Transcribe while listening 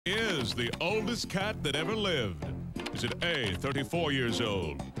is the oldest cat that ever lived? Is it A, 34 years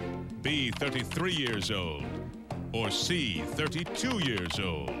old, B, 33 years old, or C, 32 years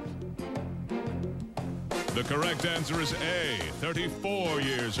old? The correct answer is A, 34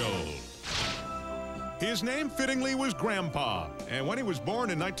 years old. His name fittingly was Grandpa, and when he was born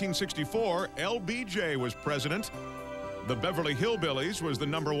in 1964, LBJ was president. The Beverly Hillbillies was the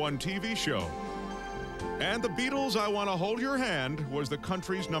 #1 TV show. And the Beatles' I Wanna Hold Your Hand was the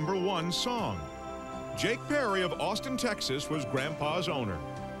country's #1 song. Jake Perry of Austin, Texas was Grandpa's owner.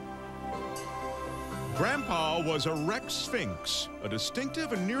 Grandpa was a Rex Sphinx, a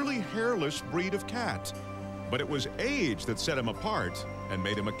distinctive and nearly hairless breed of cat. But it was age that set him apart and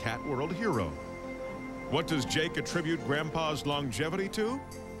made him a cat world hero. What does Jake attribute Grandpa's longevity to?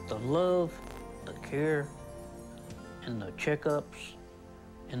 The love, the care, and the checkups,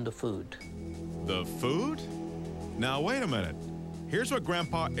 and the food. The food? Now, wait a minute. Here's what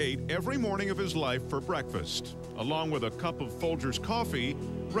Grandpa ate every morning of his life for breakfast, along with a cup of Folgers coffee,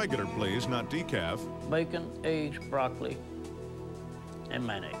 regular please, not decaf. Bacon, eggs, broccoli, and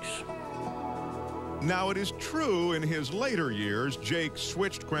mayonnaise. Now, it is true in his later years, Jake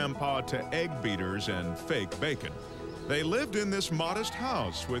switched Grandpa to egg beaters and fake bacon. They lived in this modest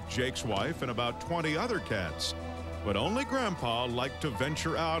house with Jake's wife and about 20 other cats. But only Grandpa liked to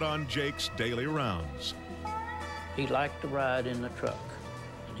venture out on Jake's daily rounds. He liked to ride in the truck,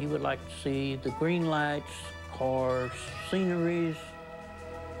 and he would like to see the green lights, cars, sceneries.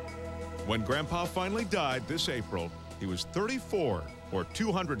 When Grandpa finally died this April, he was 34, or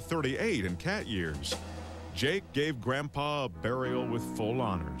 238 in cat years. Jake gave Grandpa a burial with full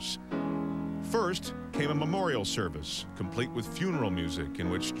honors. First came a memorial service, complete with funeral music, in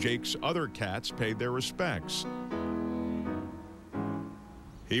which Jake's other cats paid their respects.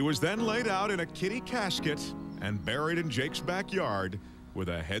 He was then laid out in a kitty casket and buried in Jake's backyard with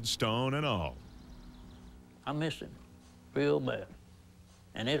a headstone and all. I miss him real bad,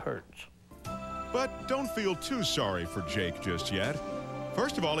 and it hurts. But don't feel too sorry for Jake just yet.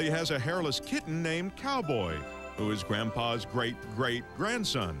 First of all, he has a hairless kitten named Cowboy, who is Grandpa's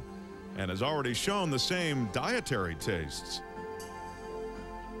great-great-grandson, and has already shown the same dietary tastes.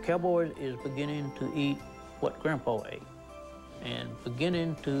 Cowboy is beginning to eat what Grandpa ate, and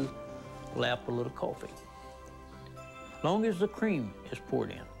beginning to lap a little coffee, long as the cream is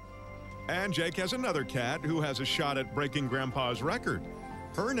poured in. And Jake has another cat who has a shot at breaking Grandpa's record.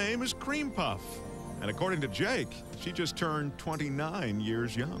 Her name is Cream Puff, and according to Jake, she just turned 29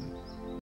 years young.